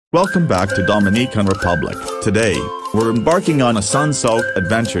Welcome back to Dominican Republic. Today, we're embarking on a sun-soaked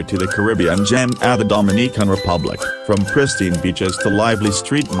adventure to the Caribbean gem at the Dominican Republic. From pristine beaches to lively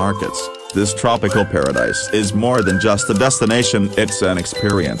street markets, this tropical paradise is more than just a destination, it's an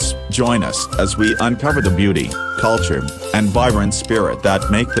experience. Join us as we uncover the beauty, culture, and vibrant spirit that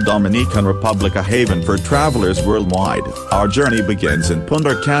make the Dominican Republic a haven for travelers worldwide. Our journey begins in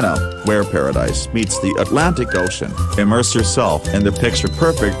Punta Cana, where paradise meets the Atlantic Ocean. Immerse yourself in the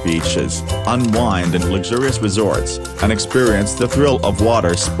picture-perfect beaches, unwind in luxurious resorts, and experience the thrill of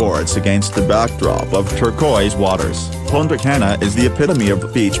water sports against the backdrop of turquoise waters. Punta Cana is the epitome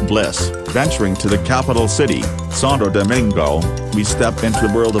of beach bliss. Venturing to the capital city, Santo Domingo, we step into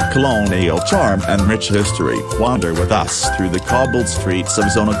a world of colonial charm and rich history. Wander with us through the cobbled streets of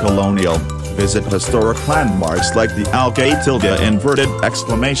Zona Colonial. Visit historic landmarks like the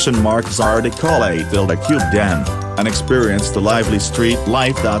Zara and experience the lively street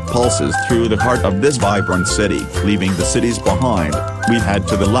life that pulses through the heart of this vibrant city. Leaving the cities behind, we head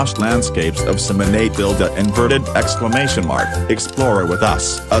to the lush landscapes of Explore with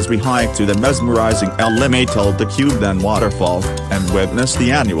us as we hike to the mesmerizing waterfall, and witness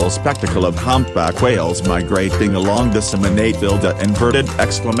the annual spectacle of humpback whales migrating along the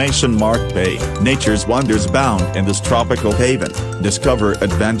Bay. Nature's wonders abound in this tropical haven. Discover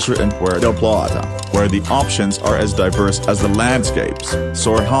adventure in Puerto Plata, where the options are as diverse as the landscapes.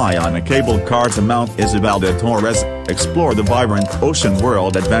 Soar high on a cable car to Mount Isabel de Torres, explore the vibrant Ocean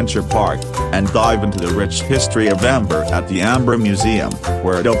World Adventure Park, and dive into the rich history of amber at the Amber Museum,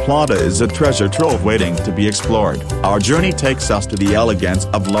 where Puerto Plata is a treasure trove waiting to be explored. Our journey takes us to the elegance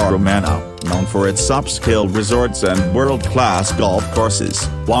of La Romana, known for its upscale resorts and world-class golf courses.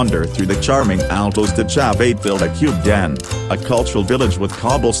 Wander through the charming Altos de Cubden, a cultural village with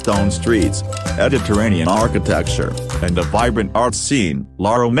cobblestone streets, Mediterranean architecture, and a vibrant art scene.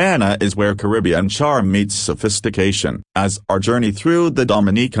 La Romana is where Caribbean charm meets sophistication. As our journey through the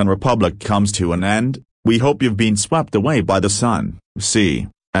Dominican Republic comes to an end, we hope you've been swept away by the sun, sea,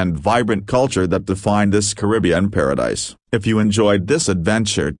 and vibrant culture that define this Caribbean paradise. If you enjoyed this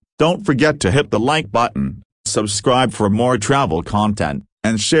adventure, don't forget to hit the like button, subscribe for more travel content,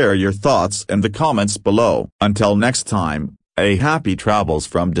 and share your thoughts in the comments below. Until next time, happy travels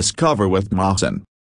from Discover with Masen.